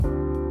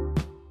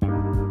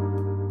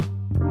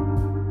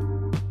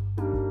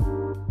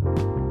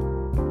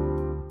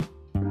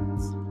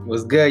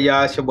What's good,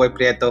 y'all? It's your boy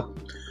Prieto.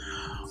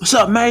 What's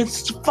up, mate?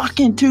 It's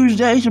fucking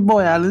Tuesday. It's your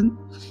boy Alan.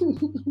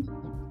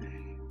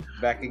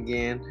 Back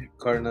again,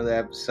 record another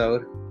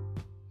episode.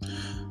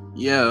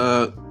 Yeah,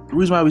 the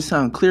reason why we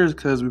sound clear is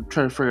because we're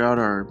trying to figure out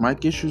our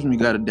mic issues and we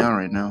got it down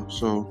right now.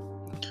 So,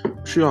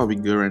 should all be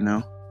good right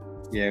now.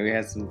 Yeah, we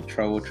had some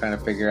trouble trying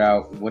to figure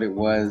out what it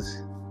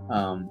was.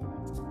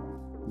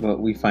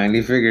 But we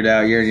finally figured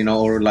out. You already know,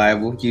 all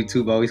reliable.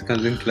 YouTube always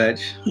comes in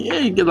clutch. Yeah,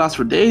 you get lost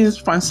for days,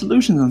 find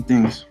solutions on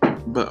things.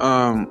 But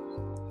I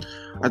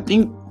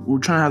think we're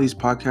trying to have these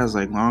podcasts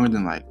like longer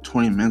than like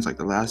 20 minutes, like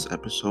the last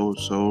episode.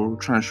 So we're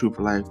trying to shoot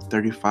for like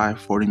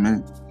 35, 40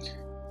 minutes.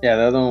 Yeah,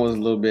 the other one was a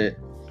little bit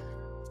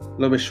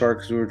short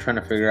because we were trying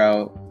to figure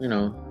out,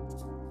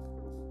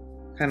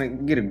 kind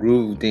of get a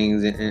groove of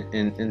things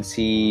and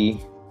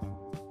see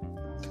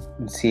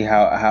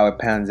how it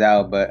pans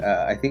out. But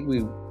I think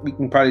we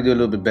can probably do a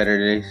little bit better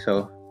today.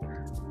 So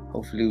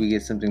hopefully we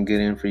get something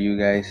good in for you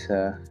guys.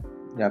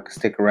 Y'all can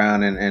stick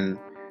around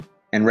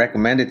and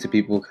recommend it to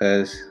people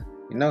because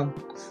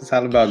it's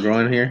all about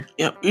growing here.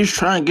 Yeah, we're just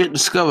trying to get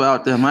Discover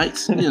out there,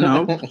 mates. Trying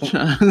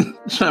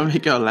to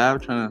make y'all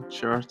laugh, trying to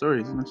share our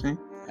stories. You know what I'm saying?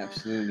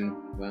 Absolutely.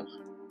 Well,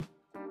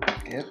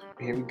 yep.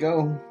 Here we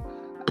go.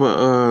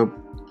 But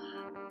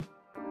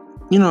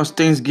it's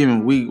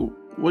Thanksgiving week.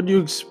 What do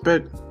you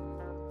expect,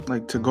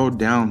 like, to go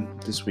down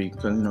this week?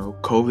 Because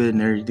COVID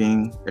and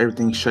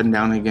everything's shutting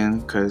down again.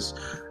 Because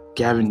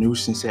Gavin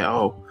Newsom said,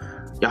 "Oh,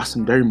 y'all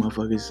some dirty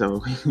motherfuckers,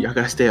 so y'all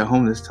gotta stay at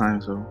home this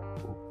time." So,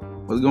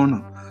 what's going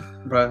on?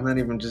 Bro, it's not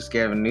even just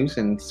Gavin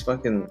Newsom. It's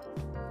fucking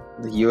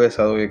the U.S.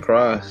 all the way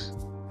across.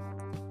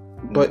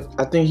 But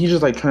I think he's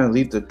just like trying to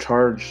lead the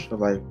charge of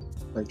like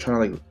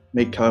trying to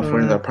make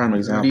California the prime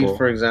example.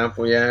 For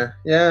example, yeah.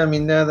 I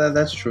mean,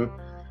 that's true.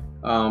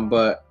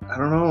 But I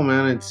don't know,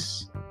 man.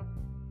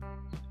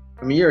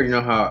 You already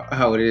know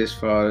how it is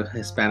for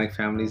Hispanic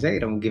families. They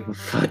don't give a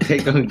fuck. They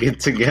don't get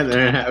together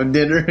and have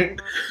dinner.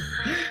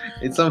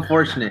 It's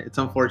unfortunate.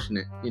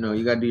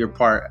 You got to do your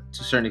part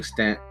to a certain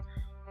extent.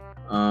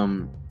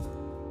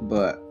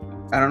 But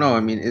I don't know. I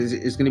mean,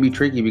 it's going to be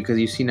tricky because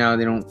you see now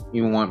they don't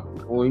even want.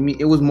 Well, I mean,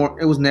 it was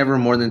never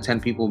more than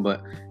 10 people,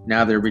 but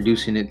now they're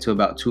reducing it to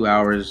about 2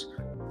 hours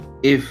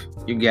if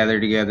you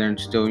gather together and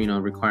still,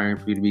 requiring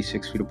for you to be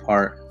 6 feet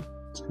apart.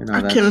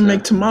 I can't even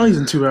make tamales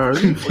in 2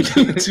 hours.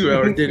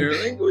 2-hour dinner.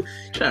 Like,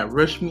 trying to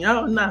rush me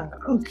out? Nah,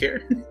 I don't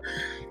care.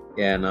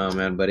 Yeah, no,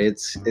 man. But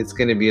it's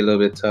gonna be a little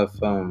bit tough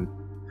to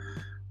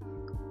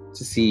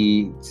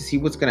see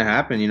what's gonna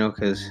happen.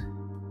 Because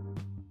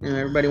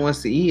everybody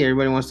wants to eat.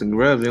 Everybody wants to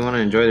grub. They want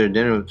to enjoy their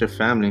dinner with their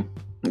family.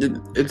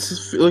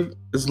 It's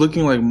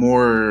looking like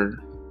more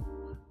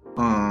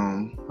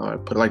I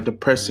put like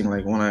depressing.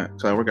 Like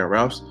cause I work at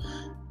Ralph's,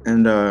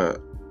 and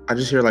I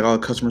just hear like all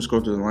the customers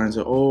go through the lines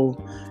of, "Oh,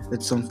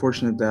 it's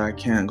unfortunate that I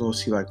can't go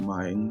see like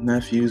my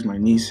nephews, my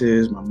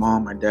nieces, my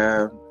mom, my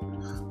dad,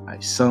 my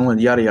son,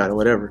 yada yada,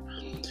 whatever."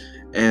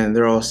 And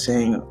they're all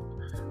saying,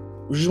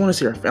 "We just want to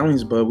see our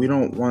families, but we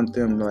don't want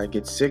them to like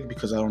get sick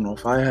because I don't know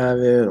if I have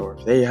it or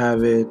if they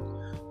have it.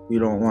 We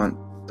don't want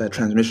that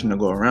transmission to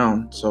go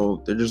around."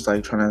 So they're just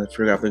like trying to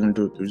figure out if they're gonna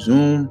do it through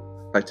Zoom,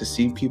 like to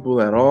see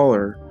people at all,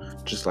 or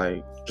just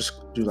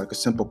do like a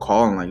simple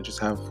call and like just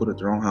have food at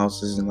their own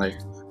houses and like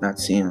not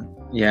see them.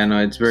 Yeah, no,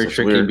 it's very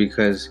tricky weird.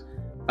 Because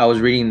I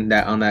was reading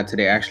that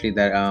today actually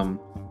that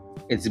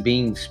it's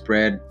being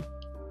spread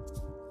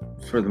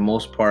for the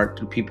most part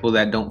to people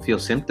that don't feel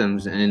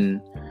symptoms,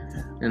 and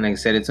like I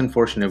said, it's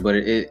unfortunate, but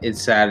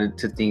it's sad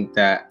to think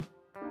that.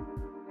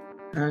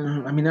 I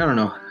don't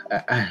know.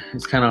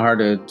 It's kind of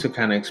hard to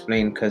kind of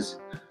explain because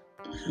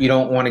you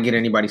don't want to get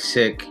anybody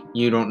sick.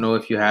 You don't know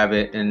if you have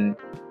it, and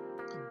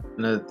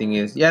another thing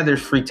is,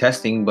 there's free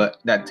testing, but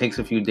that takes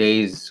a few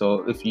days.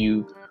 So if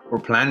you were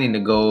planning to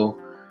go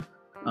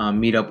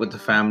meet up with the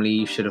family,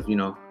 you should have,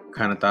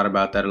 kind of thought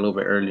about that a little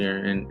bit earlier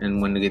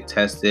and when to get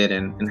tested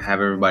and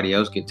have everybody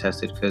else get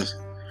tested because,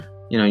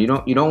 you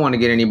don't want to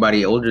get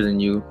anybody older than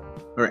you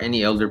or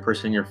any elder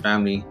person in your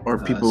family or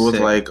people with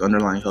like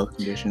underlying health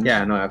conditions.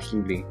 Yeah, no,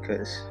 absolutely,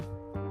 because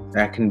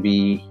that can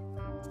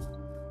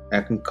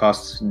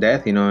cost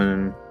death,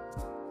 and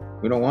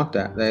we don't want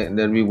that.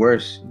 That'd be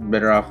worse.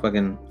 Better off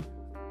fucking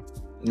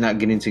not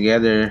getting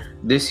together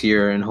this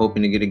year and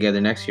hoping to get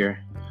together next year,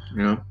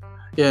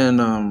 Yeah,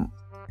 and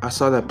I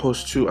saw that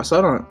post too. I saw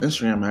it on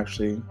Instagram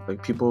actually.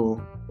 Like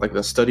people, like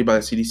a study by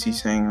the CDC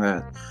saying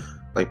that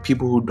like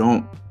people who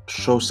don't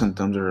show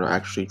symptoms are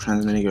actually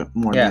transmitting it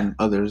more than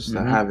others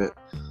that have it.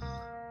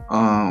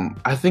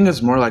 I think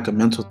it's more like a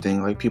mental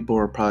thing. Like people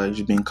are probably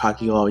just being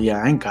cocky. "Oh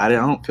yeah, I ain't got it.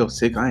 I don't feel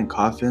sick. I ain't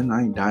coughing.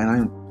 I ain't dying.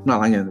 I'm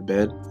not lying in the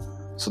bed."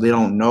 So they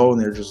don't know,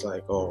 and they're just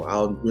like, "Oh,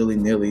 I'll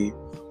willy-nilly,"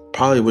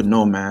 probably with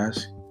no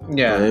mask.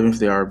 Yeah. Even if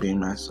they are being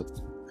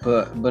masked.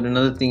 But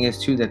another thing is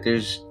too that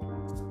there's.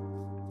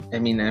 I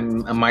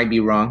might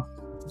be wrong.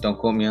 Don't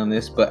quote me on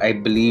this, but I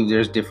believe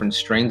there's different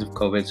strains of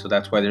COVID, so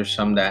that's why there's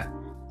some that,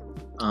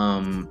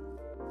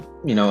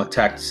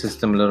 attack the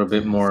system a little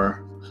bit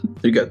more.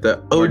 You got the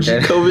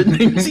OG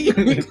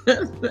COVID-19.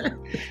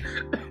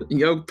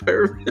 Young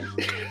perv.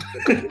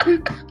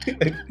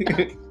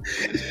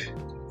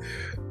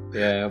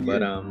 Yeah,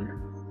 but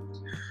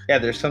yeah,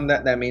 there's some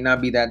that may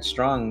not be that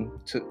strong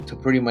to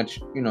pretty much,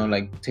 you know,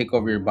 like take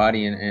over your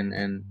body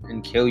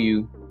and kill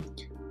you,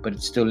 but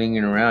it's still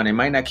lingering around. It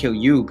might not kill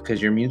you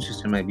because your immune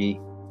system might be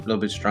a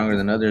little bit stronger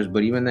than others,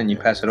 but even then you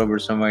pass it over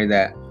to somebody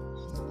that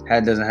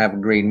doesn't have a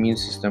great immune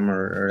system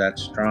or that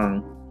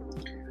strong,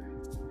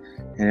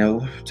 and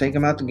it'll take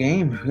them out the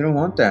game. We don't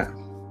want that.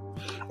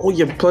 Oh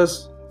yeah,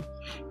 plus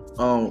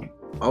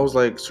I was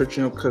like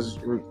searching up because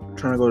we're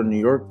trying to go to New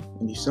York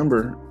in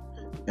December,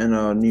 and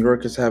New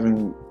York is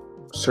having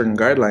certain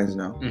guidelines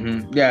now.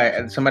 Mm-hmm.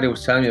 Yeah, somebody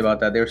was telling me about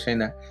that. They were saying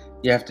that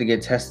you have to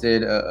get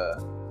tested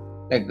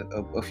like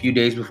a few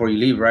days before you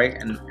leave, right?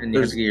 And you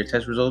have to get your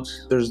test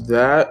results. There's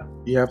that.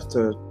 You have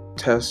to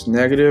test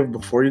negative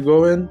before you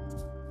go in,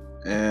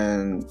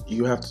 and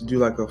you have to do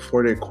like a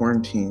 4-day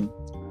quarantine.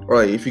 Or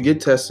like if you get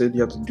tested,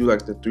 you have to do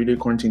like the 3-day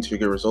quarantine till you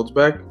get results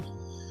back.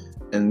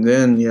 And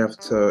then you have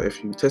to,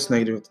 if you test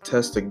negative, you have to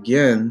test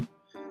again.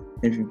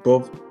 If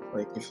both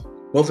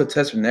the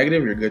tests are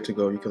negative, you're good to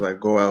go. You could like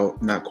go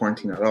out, not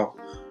quarantine at all.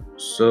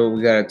 So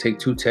we gotta take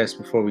 2 tests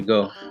before we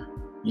go.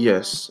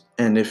 Yes,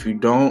 and if you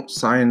don't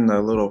sign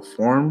the little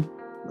form,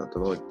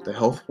 the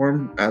health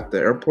form at the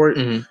airport,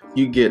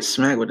 you get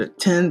smacked with a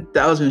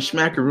 10,000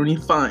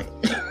 schmackaroony fine.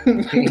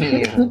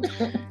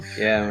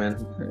 Yeah,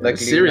 man. Luckily,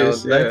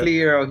 serious. Luckily,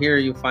 you're out here.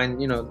 You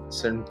find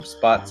certain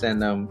spots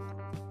and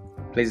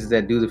places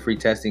that do the free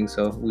testing.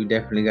 So we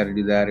definitely got to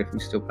do that if we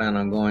still plan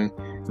on going.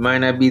 It might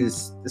not be the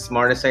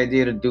smartest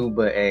idea to do,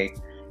 but hey,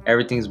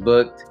 everything's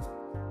booked.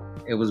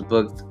 It was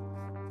booked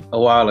a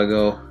while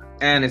ago,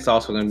 and it's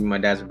also gonna be my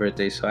dad's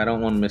birthday, so I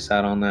don't want to miss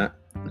out on that.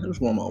 I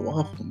just want my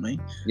waffle, man.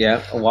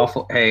 Yeah, a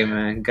waffle. Hey,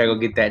 man, gotta go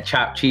get that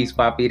chopped cheese,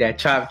 Papi. That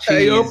chopped cheese.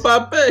 Hey, yo,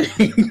 Papi.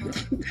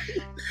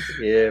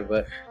 Yeah,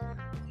 but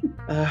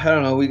I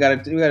don't know. We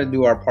gotta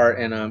do our part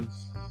and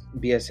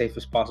be as safe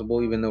as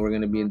possible, even though we're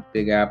gonna be in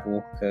Big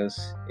Apple,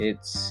 because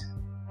it's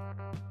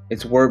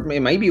worse.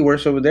 It might be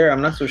worse over there.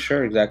 I'm not so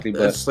sure exactly,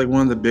 but it's like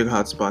one of the big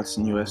hot spots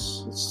in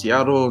U.S. It's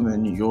Seattle and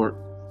then New York.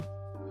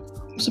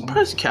 I'm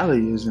surprised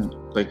Cali isn't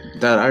like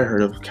that. I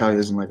heard of Cali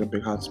isn't like a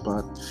big hot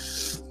spot.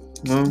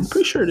 I'm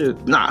pretty sure it is.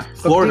 Nah,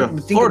 Florida.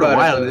 Florida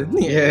wild.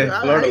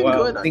 Yeah, Florida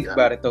wild. Think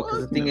about it though,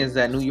 because the thing is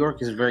that New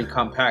York is very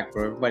compact,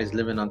 bro. Everybody's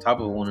living on top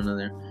of one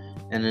another,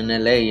 and in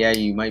LA, yeah,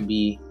 you might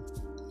be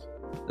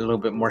a little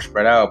bit more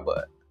spread out,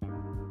 but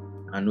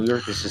New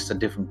York is just a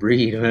different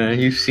breed, man.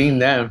 You've seen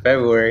that in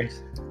February.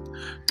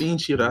 Being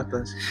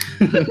chiratas.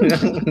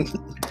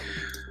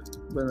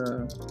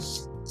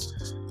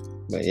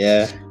 But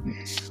yeah.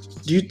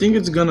 Do you think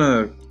it's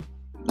gonna?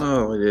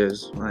 Oh, it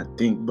is. I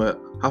think, but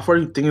how far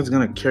do you think it's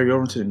gonna carry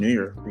over to the New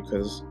Year?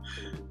 Because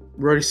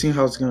we're already seeing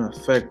how it's gonna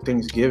affect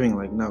Thanksgiving.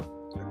 Like now,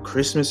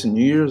 Christmas and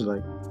New Year's,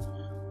 like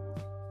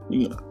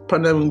you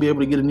probably not gonna be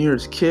able to get a New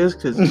Year's kiss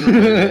because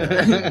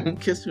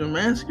kiss your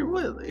mask or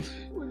what? Like,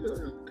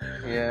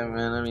 yeah,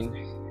 man. I mean,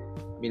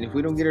 if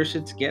we don't get our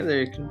shit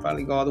together, it can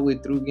probably go all the way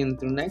through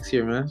next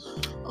year, man.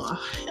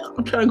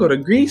 I'm trying to go to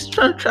Greece,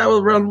 trying to travel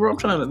around the world. I'm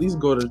trying to at least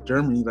go to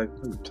Germany, like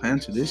we plan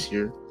to this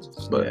year.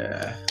 But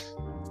yeah.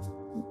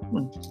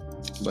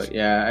 But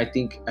yeah, I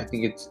think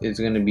it's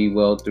gonna be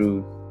well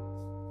through.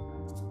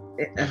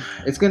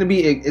 It's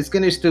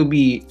gonna still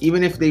be,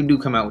 even if they do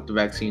come out with the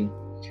vaccine.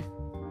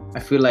 I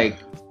feel like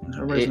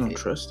everybody don't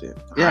trust it.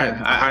 Yeah,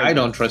 I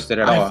don't trust it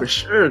at all. I for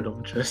sure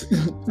don't trust it.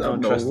 I don't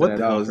know what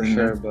the hell is in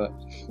there, but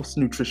what's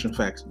nutrition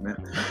facts, man?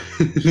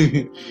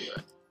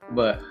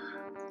 But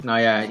no,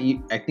 yeah,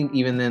 I think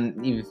even then,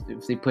 even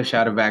if they push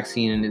out a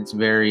vaccine and it's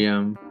very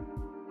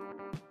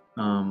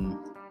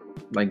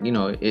like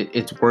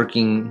it's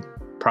working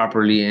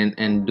properly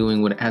and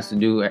doing what it has to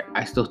do,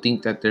 I still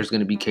think that there's going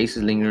to be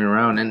cases lingering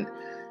around, and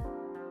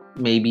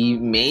maybe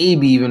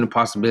even a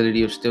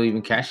possibility of still even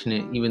catching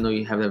it even though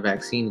you have that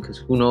vaccine, because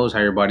who knows how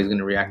your body's going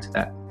to react to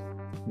that,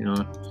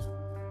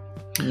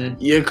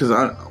 Yeah, because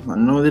I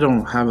know they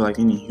don't have like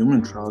any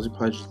human trials. They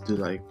probably just do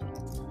like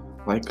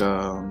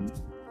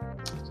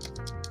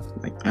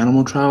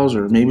animal trials,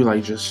 or maybe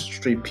like just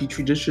straight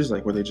petri dishes,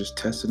 like where they just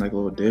test in like a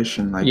little dish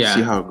and like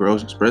see how it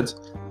grows and spreads.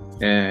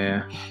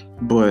 Yeah.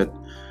 But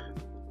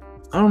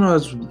I don't know.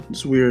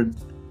 It's weird.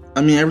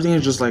 I mean, everything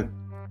is just like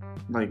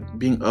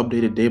being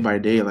updated day by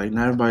day. Like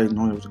not everybody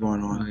knows what's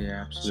going on. Oh,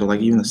 yeah, absolutely. So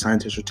like even the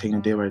scientists are taking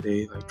it day by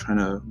day, like trying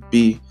to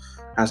be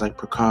as like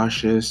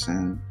precautious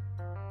and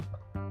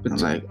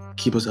like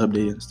keep us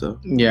updated and stuff.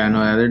 Yeah,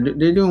 no,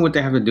 they're doing what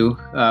they have to do.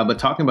 But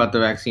talking about the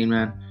vaccine,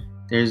 man,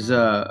 there's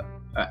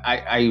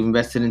I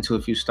invested into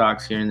a few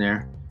stocks here and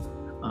there.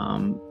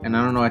 And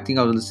I don't know, I think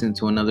I was listening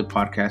to another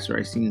podcast or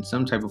I seen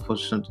some type of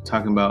post or something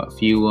talking about a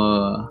few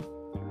I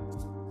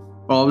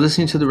was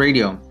listening to the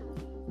radio.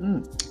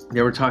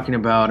 They were talking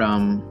about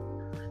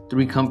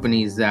 3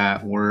 companies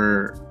that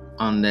were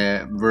on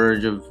the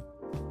verge of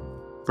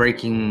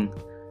breaking,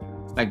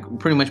 like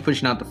pretty much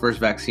pushing out the first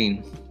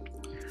vaccine.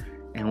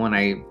 And when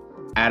I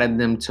added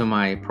them to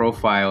my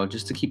profile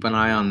just to keep an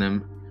eye on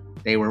them,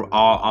 They were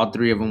all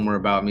three of them were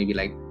about maybe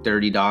like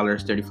 $30,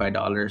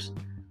 $35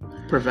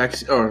 per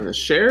vaccine or a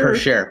share?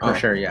 Per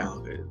share, yeah. Oh,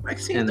 okay.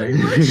 Vaccine, And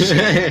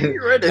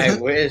 $30. I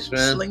wish,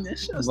 man. Sling that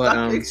shit.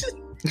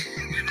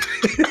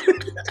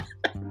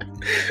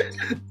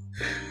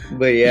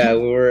 But yeah,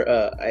 we were.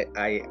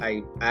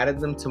 I added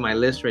them to my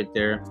list right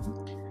there,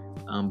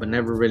 but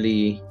never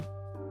really,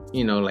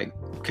 like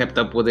kept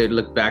up with it,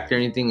 looked back or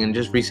anything. And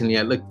just recently,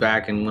 I looked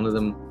back, and one of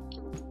them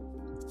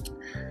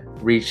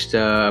reached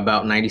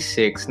about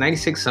 96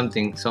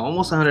 something, so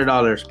almost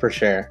 $100 per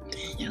share.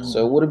 Damn.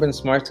 So it would have been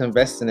smart to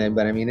invest in it,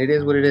 but I mean, it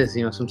is what it is.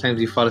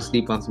 Sometimes you fall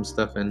asleep on some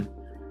stuff and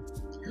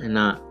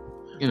not,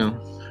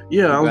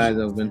 Yeah,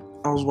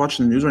 I was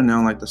watching the news right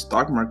now. Like the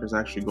stock market is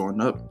actually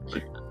going up.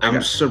 Like,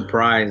 I'm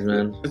surprised,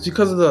 man. It's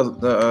because of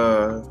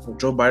the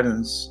Joe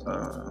Biden's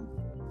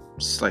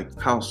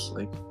like house,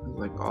 like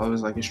all of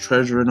his his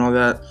treasurer and all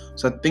that.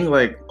 So I think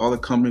like all the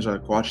companies are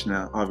watching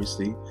that,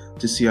 obviously,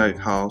 to see like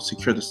how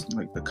secure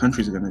the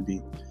country's gonna be.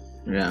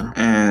 Yeah.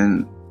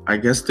 And I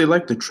guess they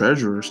like the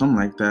treasurer or something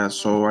like that.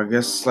 So I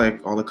guess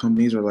like all the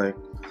companies are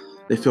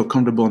they feel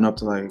comfortable enough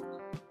to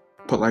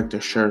put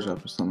their shares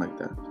up or something like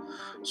that.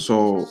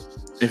 So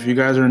if you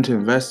guys are into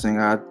investing,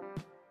 I'd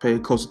pay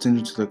close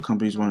attention to the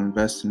companies you want to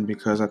invest in,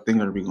 because I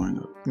think it'll be going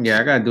up. Yeah,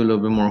 I gotta do a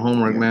little bit more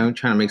homework, man. We're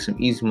trying to make some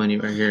easy money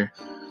right here.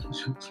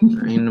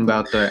 Ain't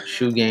about that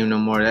shoe game no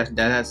more.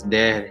 That's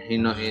dead.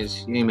 You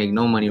ain't make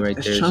no money right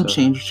there. It's chump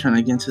change. You're trying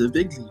to get into the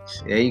big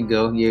leagues. There you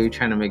go. Yeah, you're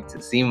trying to make it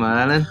to SEMA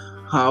Island.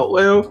 How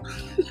well?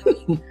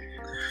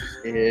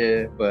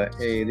 Yeah, but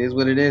hey, it is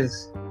what it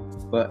is.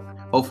 But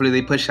hopefully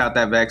they push out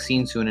that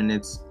vaccine soon and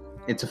it's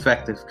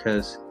effective,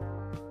 because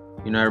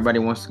everybody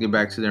wants to get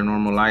back to their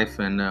normal life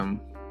and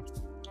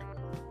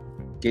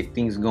get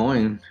things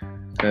going,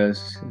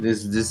 because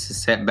this has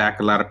set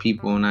back a lot of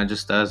people, not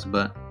just us,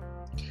 but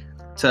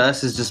to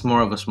us it's just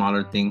more of a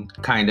smaller thing,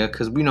 kinda,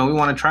 because we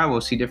want to travel,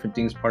 see different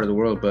things, part of the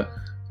world, but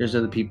there's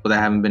other people that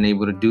haven't been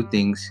able to do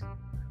things.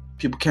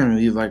 People can't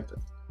really leave the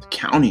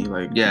county,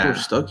 people are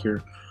stuck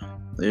here.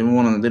 They don't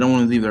want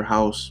to leave their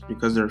house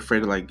because they're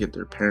afraid to get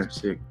their parents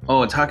sick.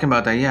 Oh, talking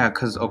about that, yeah,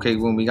 because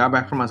when we got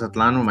back from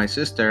Mazatlan with my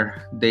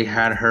sister, they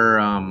had her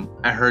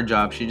at her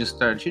job. She just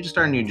started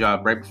a new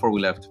job right before we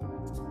left,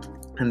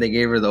 and they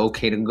gave her the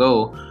okay to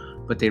go,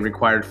 but they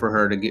required for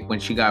her to get, when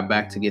she got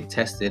back, to get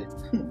tested.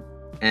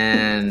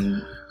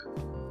 And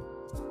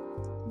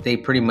they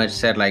pretty much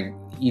said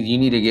you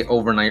need to get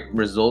overnight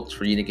results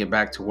for you to get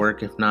back to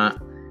work. If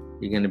not,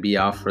 you're going to be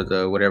off for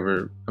the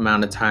whatever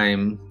amount of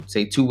time,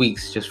 say 2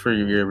 weeks, just for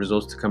your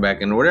results to come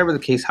back, and whatever the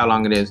case, how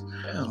long it is.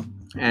 Yeah.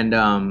 And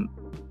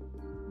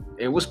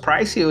it was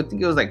pricey. I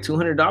think it was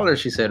 $200,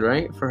 she said,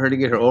 right, for her to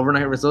get her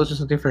overnight results or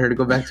something, for her to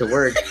go back to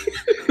work.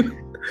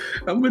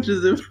 How long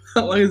does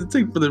it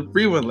take for the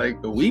free one?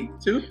 A week,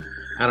 2?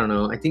 I don't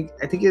know. I think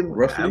it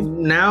roughly.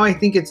 Now I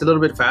think it's a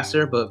little bit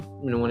faster, but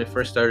when it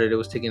first started, it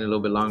was taking a little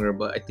bit longer.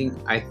 But I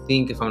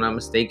think if I'm not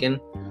mistaken,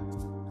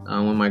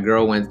 when my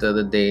girl went the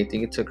other day, I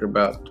think it took her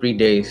about 3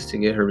 days to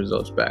get her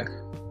results back.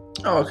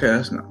 Oh, okay,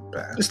 that's not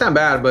bad. It's not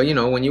bad, but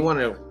when you want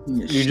to,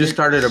 you just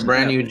started a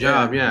brand new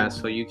job,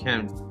 so you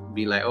can't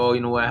be like, oh,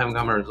 you know what, I haven't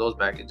got my results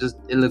back. It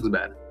looks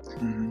bad.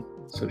 Mm-hmm.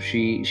 So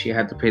she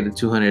had to pay the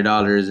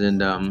 $200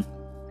 and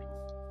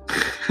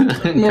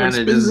more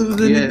expensive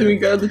than anything we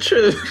got on the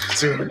trip.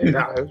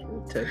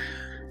 $200.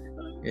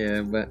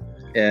 Yeah, but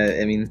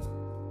I mean,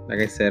 like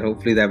I said,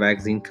 hopefully that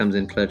vaccine comes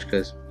in clutch,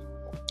 because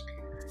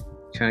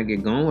trying to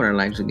get going with our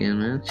lives again,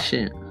 man.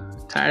 Shit,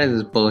 tired of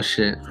this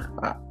bullshit.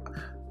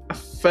 I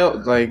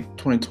felt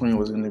 2020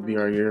 was gonna be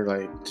our year,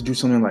 to do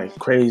something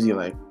crazy,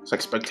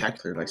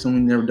 spectacular,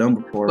 something we've never done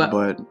before.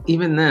 But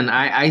even then,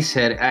 I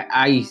said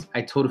I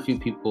told a few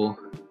people,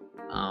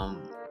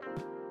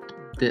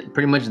 that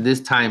pretty much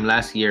this time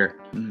last year,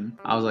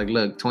 I was like,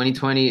 look,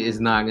 2020 is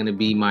not gonna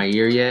be my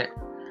year yet.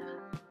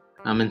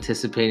 I'm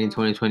anticipating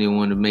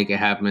 2021 to make it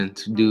happen,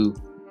 to do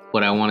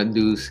what I want to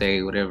do,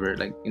 say whatever,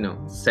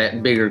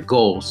 set bigger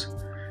goals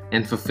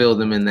and fulfill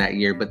them in that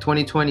year. But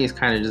 2020 is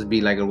kind of just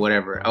be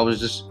whatever. I was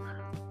just,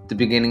 the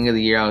beginning of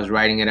the year, I was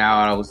writing it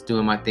out. I was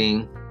doing my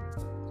thing,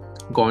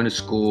 going to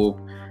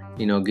school,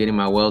 getting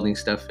my welding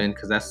stuff in,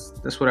 because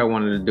that's what I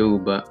wanted to do.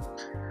 But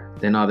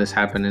then all this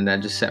happened, and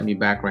that just set me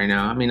back right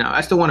now. I mean, I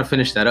still want to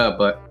finish that up,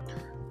 but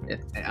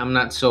I'm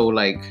not so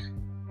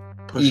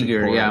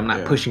eager. I'm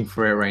not pushing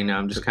for it right now.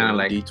 I'm just kind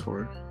of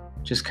detour.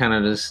 Just kind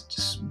of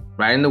just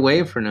riding the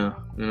wave for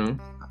now,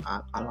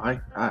 I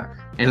like that.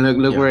 And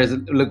look where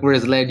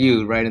it's led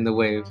you, right in the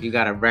wave. You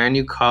got a brand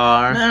new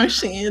car. No, I'm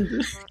saying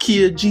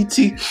Kia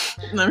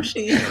GT. No, I'm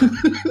saying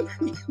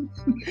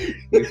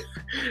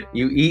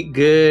you eat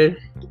good.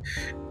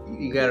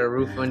 You got a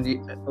roof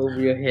over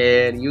your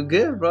head. You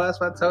good, bro.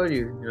 That's what I told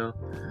you.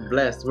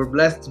 Blessed. We're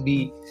blessed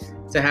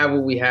to have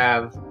what we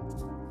have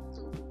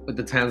with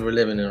the times we're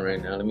living in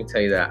right now. Let me tell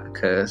you that,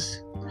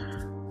 because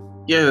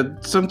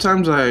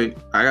sometimes I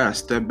gotta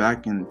step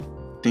back and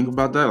think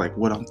about that,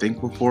 what I'm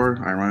thankful for.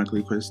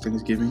 Ironically, because it's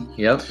Thanksgiving.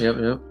 Yep.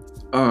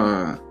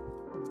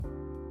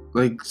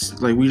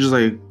 We just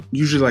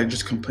usually like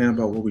just complain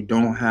about what we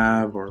don't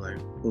have or like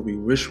what we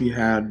wish we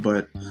had.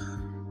 But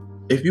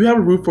if you have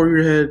a roof over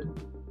your head,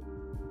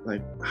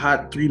 like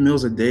hot 3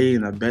 meals a day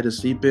and a bed to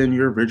sleep in,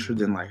 you're richer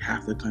than like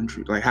half the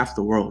country, like half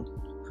the world.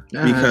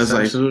 Yeah, because that's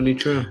like absolutely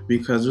true.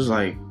 Because there's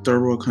like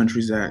third world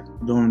countries that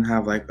don't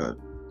have like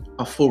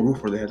a full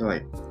roof where they have to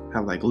like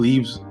have like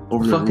leaves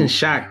over the fucking roof.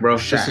 shack, bro.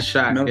 Just a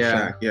shack. Milk Yeah.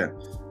 shack, yeah.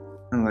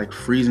 And like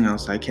freezing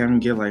outside. Can't even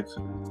get like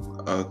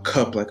a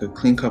cup, like a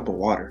clean cup of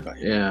water. Like,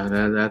 yeah,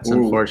 that's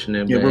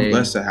unfortunate. Yeah, but we're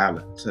blessed to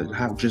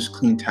have just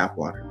clean tap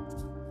water.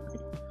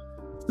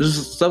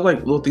 There's stuff like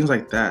little things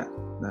like that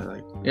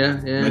like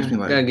makes me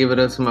like gotta give it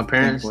up to my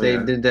parents. thankful, They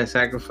yeah. did that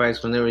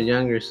sacrifice when they were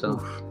younger,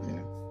 so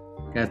yeah.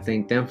 gotta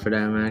thank them for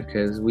that, man.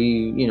 Because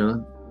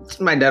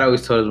my dad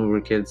always told us when we were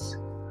kids,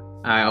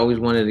 I always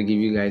wanted to give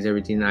you guys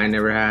everything I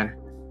never had,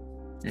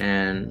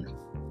 and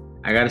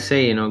I gotta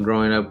say,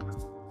 growing up,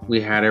 we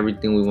had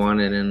everything we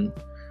wanted, and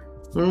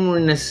we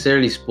weren't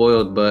necessarily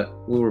spoiled, but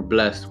we were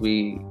blessed.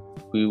 We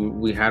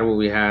had what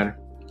we had,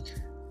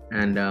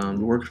 and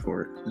we worked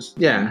for it.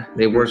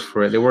 They worked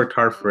for it. They worked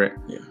hard for it.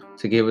 Yeah.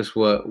 To give us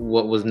what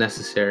was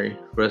necessary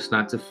for us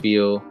not to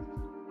feel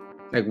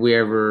like we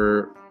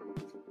ever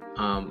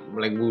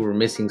like we were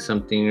missing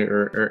something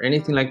or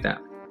anything like that.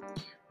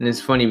 And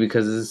it's funny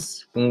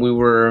because when we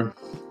were,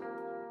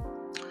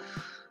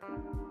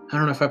 I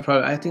don't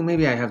know I think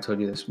maybe I have told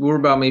you this. We were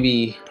about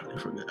maybe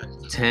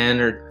 10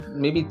 or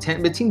maybe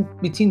 10,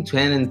 between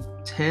 10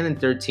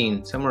 and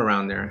 13, somewhere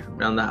around there,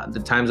 around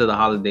the times of the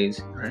holidays.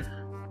 Right.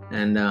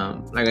 And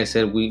like I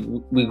said, we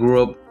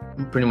grew up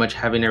pretty much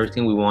having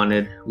everything we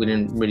wanted. We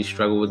didn't really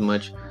struggle with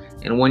much.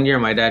 And one year,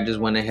 my dad just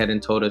went ahead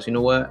and told us, you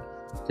know what?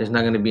 There's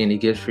not going to be any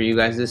gifts for you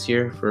guys this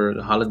year for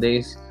the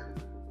holidays.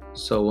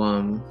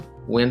 So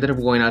we ended up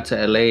going out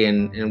to LA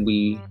and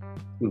we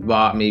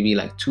bought maybe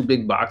like 2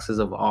 big boxes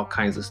of all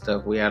kinds of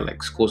stuff. We had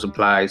like school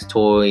supplies,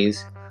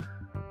 toys,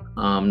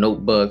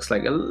 notebooks,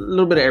 like a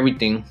little bit of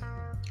everything.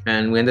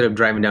 And we ended up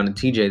driving down to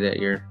TJ that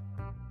year.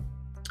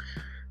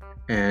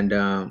 And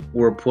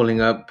we're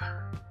pulling up.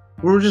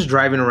 We were just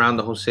driving around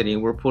the whole city.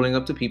 We're pulling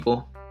up to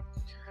people.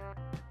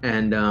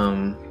 And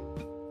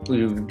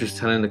we were just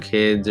telling the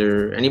kids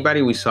or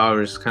anybody we saw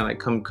was kind of like,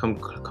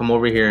 come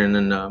over here. And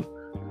then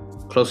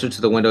closer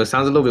to the window. It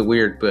sounds a little bit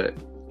weird, but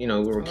we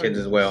were kids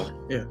as well.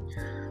 Yeah.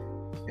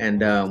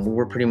 And we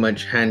were pretty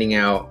much handing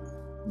out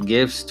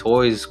gifts,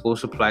 toys, school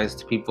supplies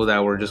to people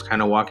that were just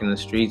kind of walking the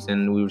streets.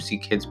 And we would see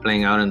kids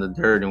playing out in the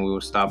dirt, and we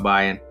would stop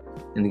by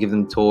and give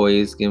them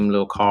toys, give them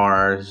little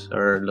cars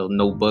or little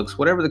notebooks,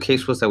 whatever the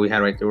case was that we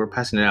had right there. We're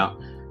passing it out.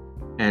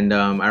 And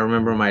I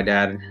remember my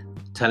dad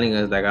telling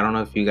us, like, I don't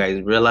know if you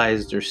guys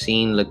realized or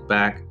seen, look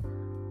back,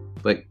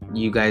 but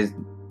you guys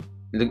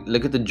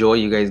look at the joy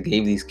you guys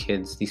gave these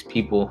kids, these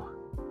people.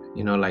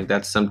 Like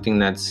that's something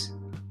that's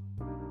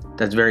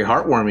very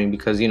heartwarming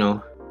because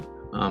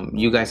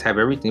you guys have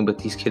everything, but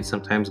these kids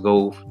sometimes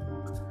go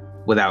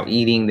without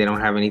eating. They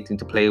don't have anything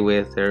to play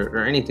with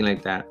or anything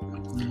like that.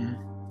 Mm-hmm.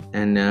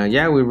 And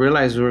we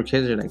realized we were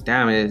kids. We're like,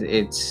 damn,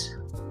 it's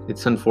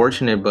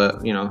unfortunate,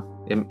 but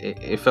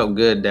it felt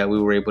good that we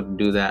were able to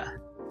do that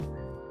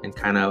and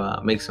kind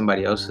of make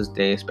somebody else's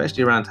day,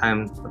 especially around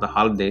time of the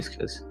holidays,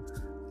 because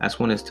that's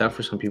when it's tough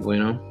for some people.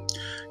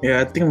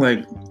 Yeah, I think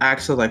like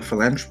acts of like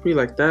philanthropy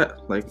like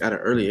that, like at an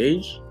early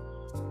age,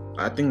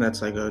 I think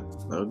that's like a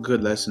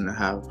good lesson to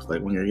have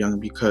like when you're young,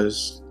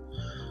 because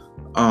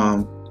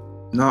not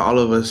all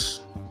of us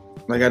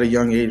like at a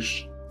young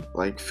age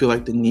like feel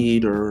like the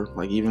need or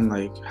like even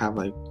like have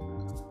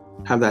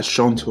that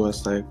shown to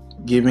us, like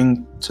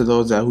giving to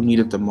those who need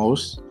it the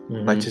most.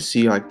 Mm-hmm. Like to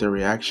see like their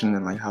reaction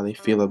and like how they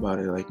feel about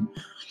it. Like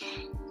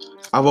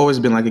I've always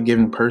been like a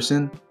giving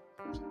person,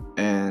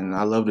 and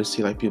I love to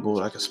see like people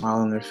like a smile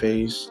on their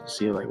face,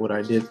 see like what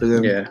I did for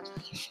them. Yeah.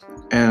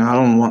 And I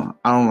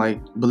don't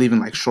like believe in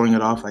like showing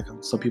it off like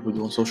some people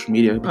do on social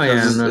media,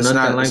 because it's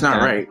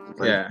not right.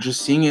 Like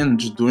just seeing it and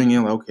just doing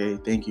it, like, okay,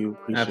 thank you,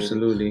 appreciate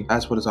Absolutely. it.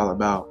 That's what it's all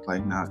about,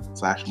 like not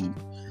flashing.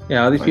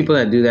 Yeah, all these people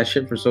that do that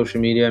shit for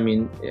social media, I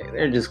mean,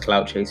 they're just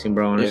clout chasing,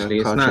 bro. Honestly,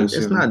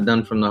 it's not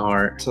done from the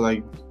heart. To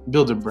like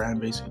build a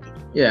brand, basically.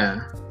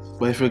 Yeah.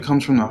 But if it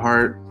comes from the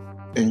heart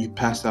and you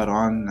pass that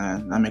on,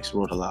 that makes the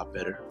world a lot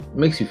better. It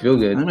makes you feel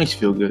good. It makes you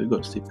feel good. Go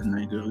to sleep at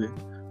night, girl.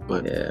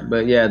 But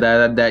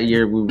that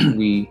year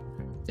we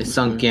it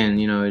sunk in.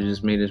 It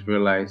just made us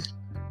realize,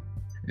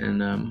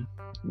 and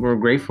we're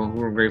grateful.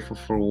 We're grateful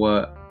for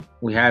what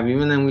we have.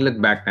 Even then, we look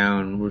back now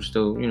and we're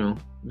still,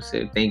 we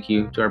say thank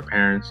you to our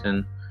parents,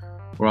 and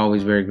we're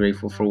always very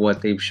grateful for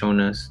what they've shown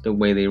us, the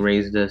way they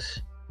raised us,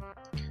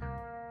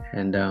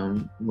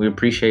 and we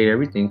appreciate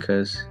everything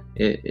because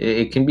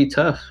it can be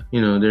tough.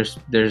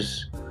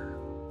 There's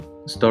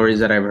stories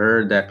that I've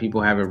heard that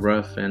people have it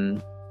rough,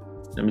 and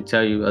let me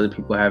tell you, other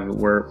people have it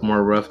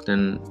more rough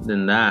than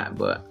that.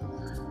 But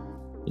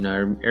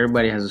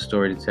everybody has a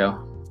story to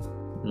tell.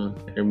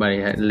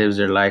 Everybody lives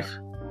their life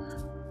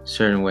a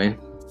certain way.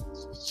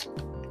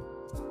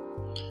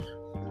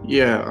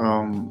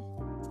 Yeah.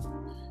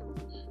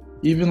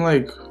 Even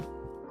like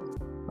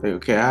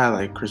okay, I had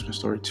like Christmas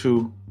story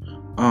too.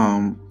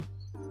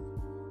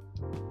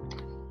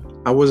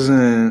 I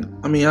wasn't.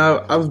 I mean,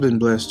 I've been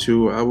blessed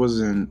too. I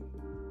wasn't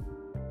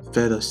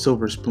fed a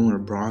silver spoon or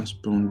bronze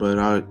spoon, but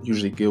I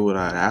usually get what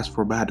I'd ask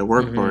for. But I had to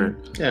work for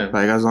it. Yeah.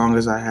 Like as long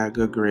as I had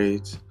good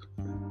grades.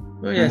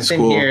 Well, yeah, same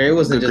here. It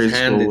wasn't just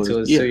handed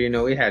to us, yeah.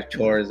 so we had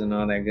chores and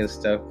all that good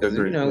stuff. Because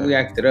we yeah.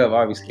 acted up.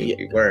 Obviously,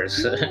 it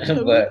worse,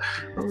 but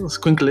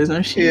squinkles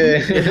and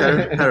shit. Yeah,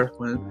 had our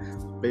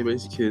fun,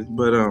 baby's kids.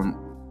 But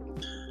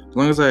as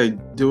long as I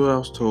did what I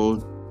was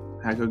told,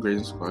 had good grades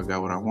in school, I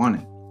got what I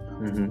wanted.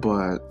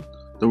 But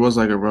there was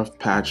like a rough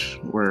patch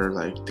where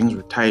like things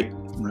were tight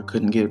and I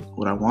couldn't get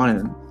what I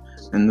wanted.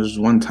 And there's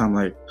one time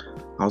like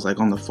I was like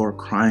on the floor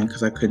crying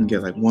because I couldn't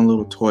get like one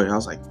little toy. I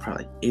was like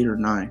probably like 8 or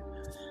 9.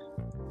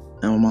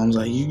 And my mom's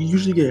like, you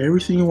usually get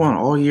everything you want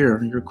all year,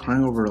 and you're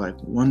crying over like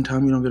one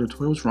time you don't get a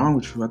toy. What's wrong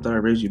with you? I thought I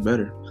raised you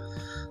better.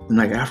 And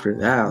like after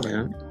that, I was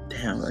like,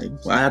 damn, like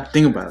I had to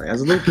think about it.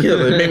 As a little kid,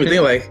 it made me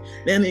think like,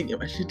 man, I need to get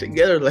my shit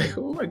together. Like,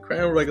 who am I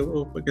crying over like a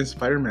little fucking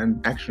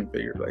Spider-Man action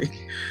figure? Like,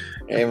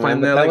 hey,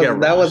 man,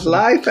 that was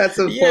life at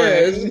some point.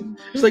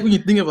 It's like when you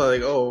think about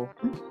like, oh,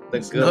 the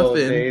good old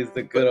days.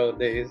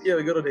 Yeah,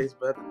 the good old days.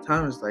 But at the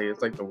time, it's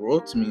like the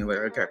world to me. Like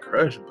I got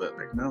crushed, but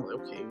like now, like,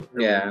 okay.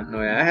 Yeah,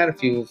 I had a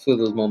few of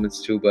those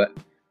moments too. But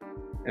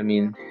I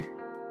mean,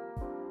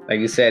 like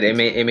you said, it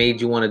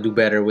made you want to do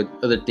better with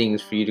other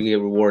things for you to get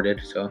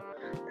rewarded. So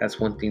that's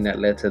one thing that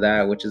led to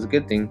that, which is a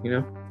good thing,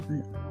 Yeah.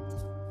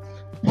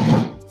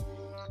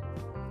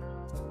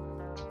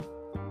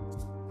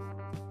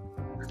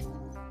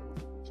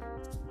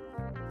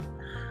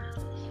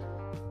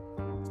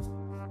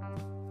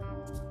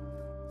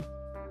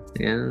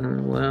 Yeah,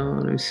 well,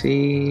 let me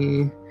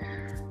see.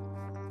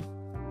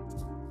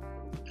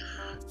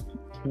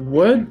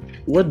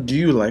 What do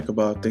you like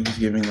about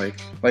Thanksgiving?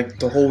 Like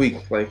the whole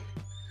week, like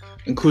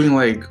including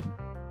like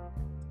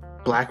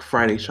Black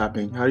Friday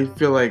shopping. How do you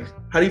feel like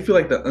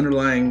the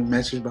underlying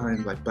message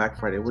behind like Black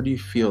Friday? What do you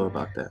feel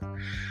about that?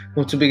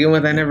 Well, to begin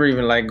with, I never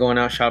even like going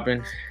out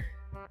shopping.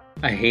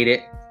 I hate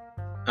it.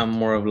 I'm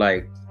more of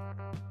like,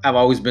 I've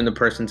always been the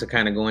person to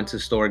kind of go into the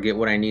store, get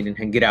what I need,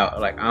 and get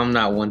out. Like, I'm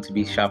not one to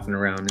be shopping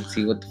around and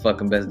see what the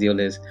fucking best deal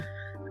is.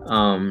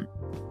 But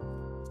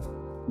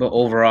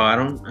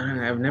overall,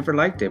 I've never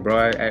liked it,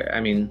 bro. I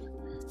mean,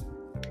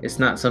 it's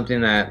not something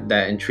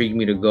that intrigued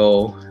me to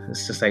go.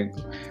 It's just like,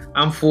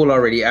 I'm full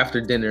already after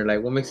dinner.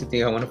 Like, what makes you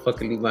think I want to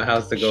fucking leave my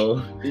house to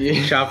go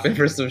shopping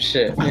for some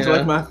shit? It's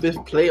like my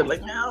 5th plate. I'm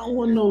like, man, I don't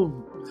want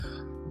no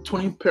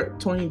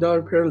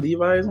 $20 pair of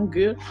Levi's. I'm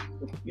good.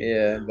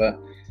 Yeah, but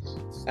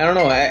I don't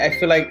know. I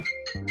feel like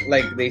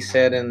they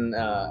said in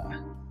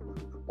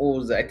what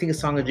was it? I think a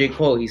song of J.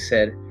 Cole. He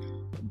said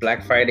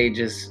Black Friday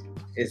just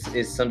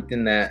is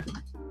something that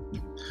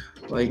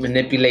like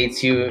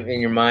manipulates you in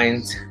your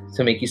mind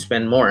to make you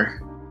spend more.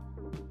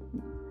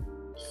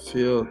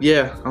 Right?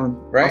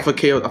 Off the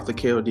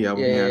KOD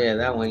album. Yeah,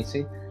 that one. You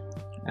see,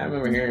 I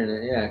remember hearing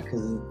it. Yeah,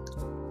 because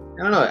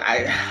I don't know.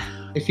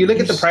 If you look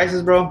at the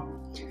prices, bro,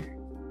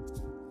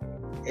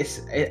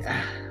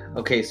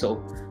 okay. So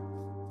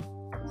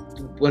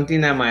one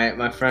thing that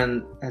my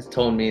friend has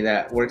told me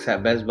that works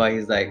at Best Buy,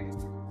 he's like,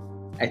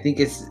 I think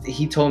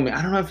he told me,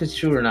 I don't know if it's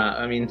true or not.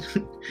 I mean,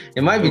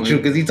 it might be true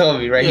because he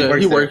told me, right? Yeah,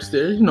 he works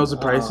there. He knows the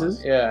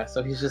prices. Yeah,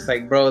 so he's just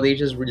like, bro, they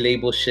just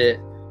relabel shit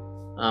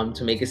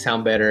to make it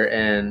sound better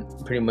and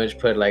pretty much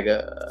put like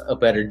a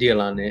better deal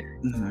on it.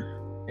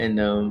 And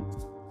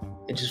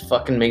it just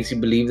fucking makes you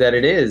believe that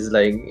it is.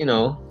 Like,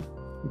 you're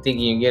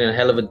thinking you're getting a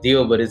hell of a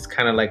deal, but it's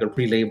kind of like a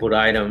relabeled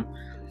item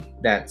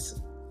that's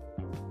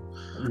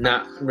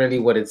not really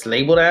what it's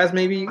labeled as,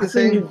 maybe you could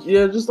say.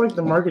 Yeah, just like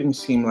the marketing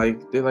scheme,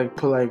 like they like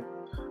put like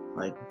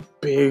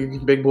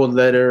big bold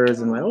letters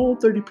and like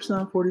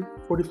 30%,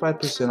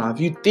 45% off.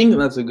 You think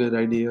that's a good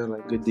idea,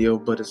 like good deal,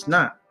 but it's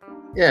not.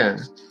 Yeah,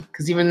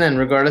 because even then,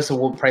 regardless of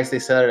what price they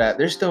sell it at,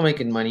 they're still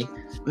making money.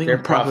 They're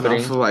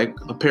profiting for like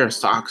a pair of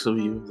socks of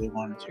you if they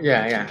wanted to.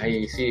 Yeah,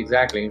 you see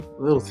exactly.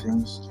 Little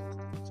things.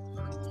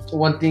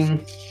 One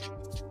thing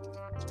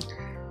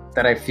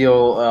that I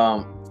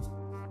feel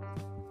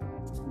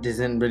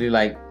isn't really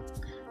like,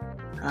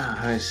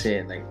 how do I say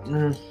it? Like,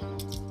 no,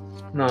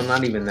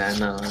 not even that.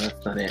 No,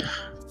 that's not it.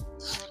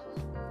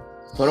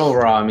 But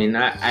overall, I mean,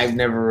 I've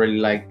never really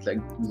liked like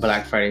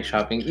Black Friday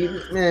shopping.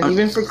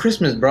 Even for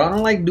Christmas, bro. I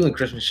don't like doing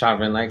Christmas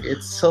shopping. Like,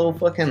 it's so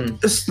fucking.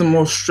 It's the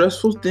most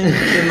stressful thing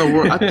in the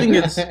world. I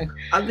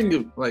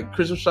think like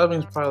Christmas shopping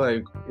is probably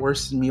like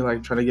worse than me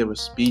like trying to give a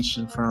speech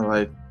in front of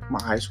like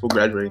my high school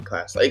graduating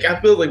class. Like, I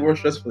feel like more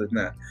stressful than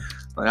that.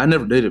 Like, I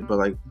never did it, but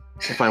like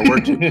if I were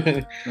to,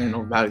 I don't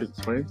know about it.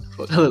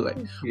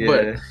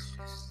 But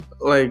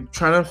like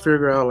trying to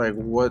figure out like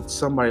what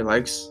somebody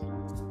likes.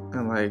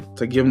 And like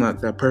to give them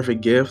that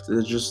perfect gift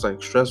is just like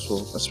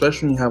stressful,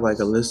 especially when you have like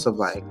a list of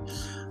like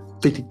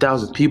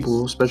 50,000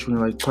 people, especially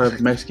when you're like part of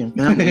a Mexican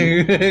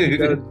family. You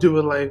gotta do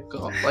it like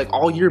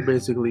all year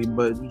basically,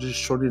 but you just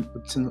short it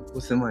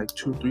within like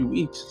 2-3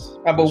 weeks.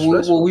 But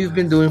what we've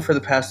been doing for the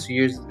past 2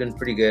 years has been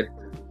pretty good.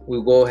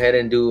 We'll go ahead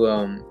and do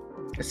a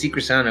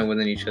Secret Santa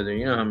within each other.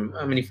 You know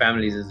how many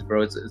families is it,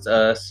 bro? It's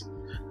us,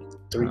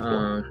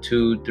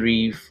 2,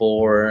 3,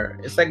 4.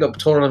 It's like a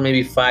total of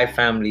maybe 5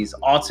 families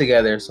all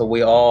together. So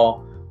we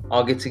all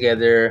get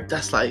together.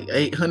 That's like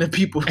 800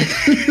 people.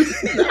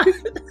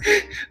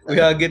 We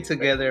all get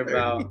together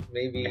about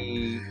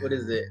maybe, what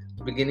is it,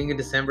 beginning of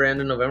December, end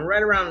of November,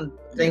 right around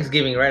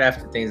Thanksgiving, right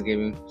after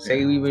Thanksgiving.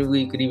 Say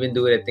we could even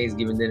do it at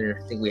Thanksgiving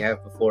dinner. I think we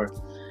have before.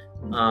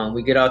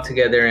 We get all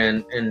together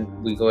and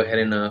we go ahead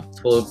and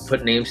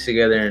put names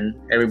together, and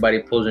everybody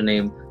pulls a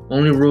name.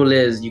 Only rule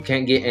is you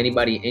can't get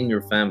anybody in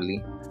your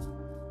family.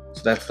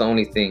 So that's the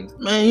only thing.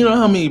 Man, you know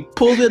how many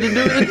pulls they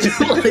had to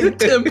do? Like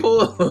 10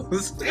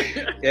 pulls.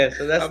 Yeah,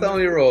 so that's the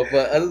only rule.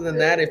 But other than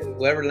that, if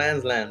whoever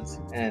lands.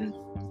 And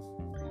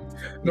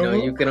you know,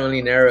 you can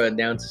only narrow it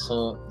down to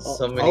so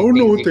many. I don't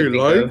know things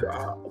what they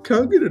like.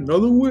 Can I get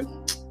another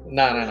one?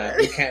 No.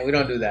 We can't. We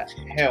don't do that.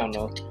 Hell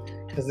no.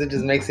 Because it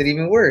just makes it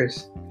even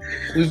worse.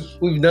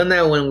 We've done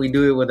that when we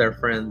do it with our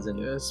friends,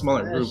 and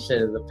smaller that groups.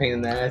 shit is a pain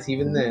in the ass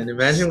even then.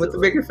 Imagine with the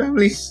bigger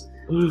families.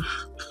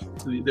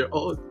 They're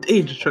all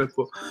day just trying to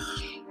pull.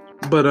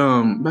 But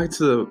back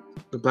to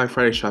the Black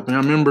Friday shopping. I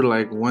remember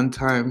like one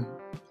time,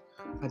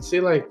 I'd say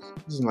like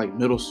this is like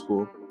middle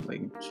school,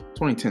 like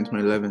 2010,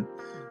 2011.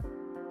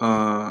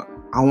 I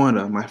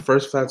wanted my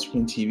first flat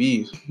screen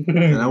TV,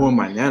 and I went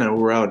with my nana.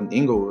 We were out in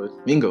Inglewood,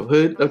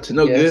 up to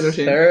no good. Yes,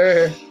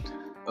 sir.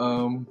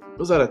 It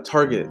was at a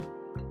Target,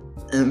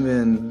 and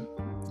then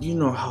you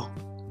know how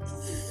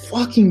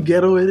fucking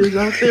ghetto it is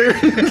out there.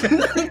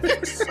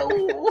 It's so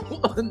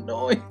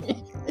annoying.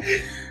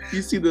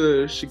 You see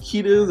the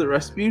Shakitas, the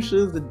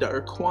Rasputas, the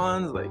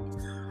Darquans,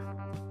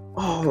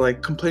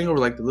 like complaining over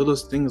like the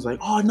littlest things, like,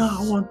 oh no,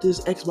 I want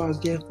this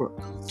Xbox game for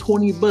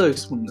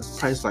 $20 when the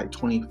price is like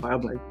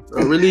 $25. Like,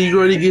 really, you're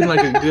already getting like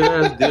a good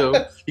ass deal.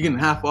 You're getting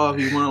half off.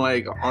 You want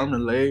like an arm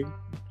and leg,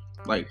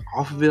 like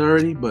off of it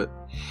already. But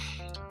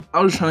I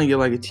was trying to get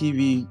like a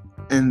TV,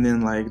 and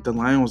then like the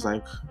line was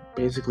like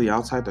basically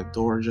outside the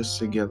door just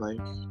to get like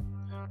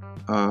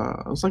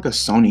it was like a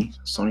Sony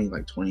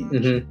like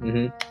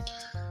 20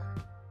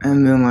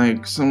 and then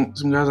like some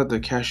guys at the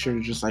cashier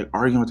just like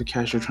arguing with the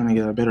cashier trying to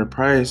get a better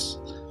price,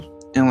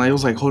 and like it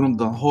was like holding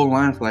the whole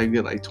line for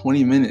like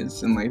 20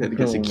 minutes, and like they had to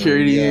get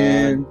security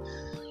in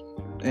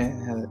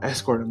and had to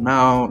escort them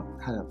out.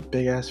 Had a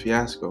big ass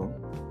fiasco.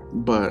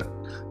 But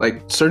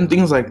like certain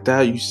things like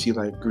that, you see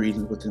like greed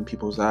within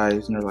people's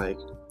eyes, and they're like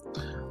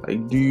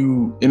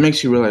it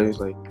makes you realize,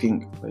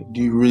 think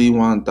do you really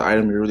want the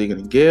item you're really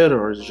gonna get,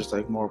 or is it just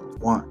like more of a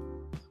want?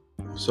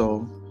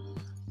 So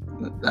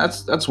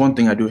that's one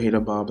thing I do hate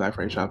about Black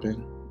Friday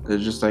shopping.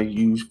 It's just like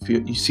you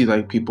see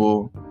like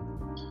people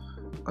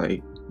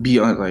like be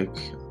on like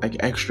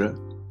extra,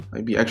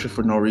 like be extra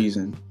for no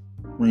reason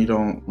when you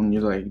don't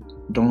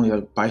really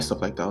like buy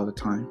stuff like that all the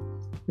time.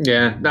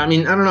 Yeah, I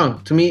mean, I don't know.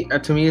 To me,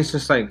 it's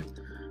just like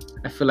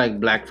I feel like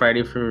Black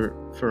Friday for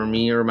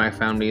me or my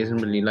family isn't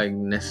really like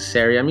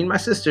necessary. I mean, my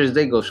sisters,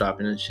 they go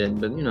shopping and shit,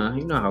 but you know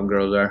how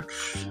girls are.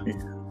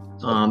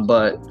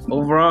 But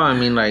overall, I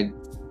mean, like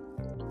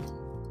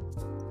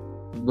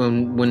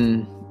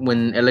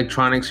when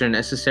electronics are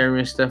necessary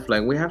and stuff,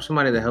 like we have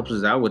somebody that helps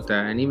us out with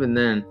that, and even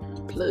then,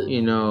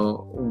 you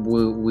know,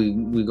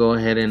 we go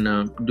ahead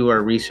and do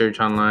our research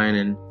online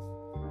and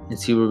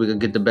see where we can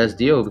get the best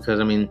deal, because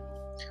I mean,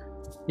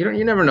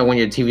 you never know when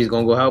your TV's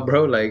gonna go out,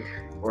 bro. Like,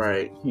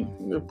 right,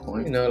 good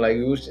point. You know, like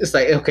it was just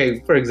like, okay,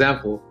 for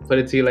example, put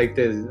it to you like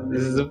this.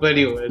 This is a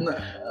funny one. All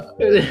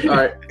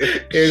right,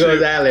 here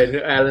goes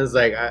Alan. Alan's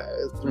like,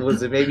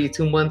 was it maybe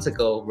 2 months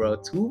ago, bro?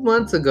 2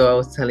 months ago, I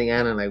was telling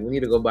Anna like, we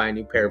need to go buy a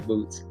new pair of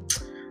boots.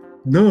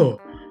 No,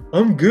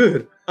 I'm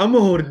good. I'm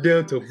gonna hold it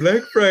down till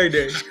Black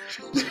Friday.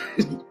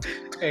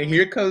 And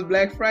here comes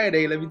Black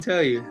Friday. Let me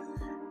tell you.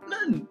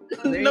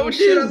 No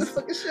shit on the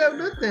fucking shelf,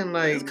 nothing.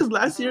 Like, it's because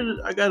last year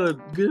I got a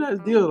good ass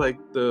deal. Like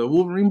the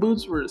Wolverine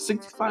boots were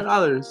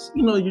 $65.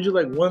 You know,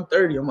 usually like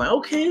 $130. I'm like,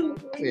 okay.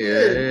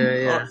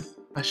 Yeah.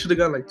 I should have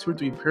got like 2 or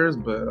 3 pairs,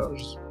 but I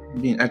was just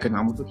being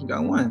economical. Just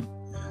got one.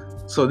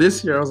 So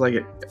this year I was like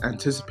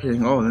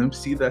anticipating, let me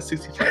see that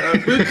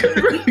 $65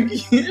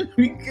 boot.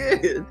 We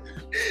good.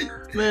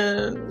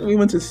 Man, we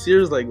went to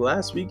Sears like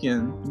last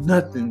weekend.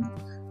 Nothing.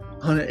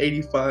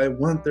 $185,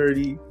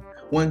 $130.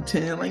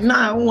 $110, like,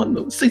 nah, I want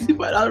those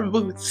 $65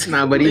 boots.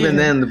 Nah, but even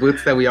then, the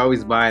boots that we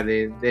always buy,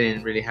 they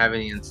didn't really have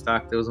any in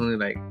stock. There was only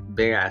like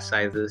big ass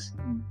sizes.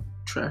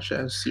 Trash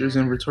ass Sears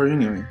inventory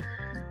anyway.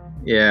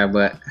 Yeah,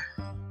 but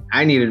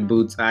I needed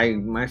boots.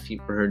 My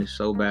feet were hurting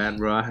so bad,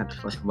 bro. I had to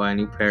fucking buy a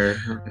new pair.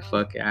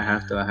 Fuck it, I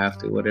have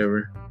to,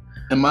 whatever.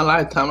 In my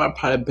lifetime, I've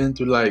probably been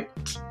through like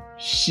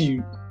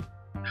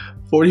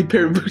 40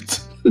 pair of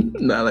boots.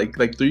 Not like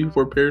 3 or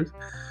 4 pairs,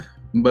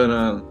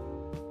 but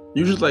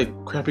usually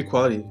like crappy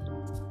quality.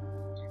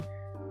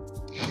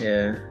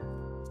 Yeah.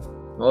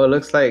 Well, it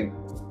looks like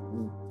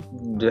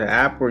the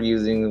app we're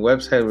using, the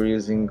website we're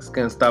using, is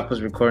gonna stop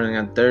us recording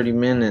at 30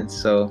 minutes.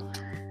 So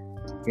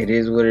it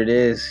is what it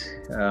is.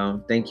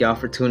 Thank y'all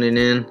for tuning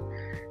in.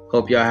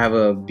 Hope y'all have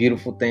a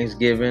beautiful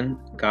Thanksgiving.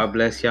 God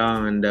bless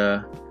y'all, and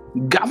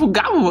gobble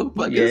gobble.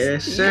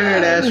 Yes, sir. Yeah.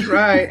 That's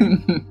right.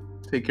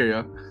 Take care,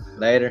 y'all.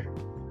 Later.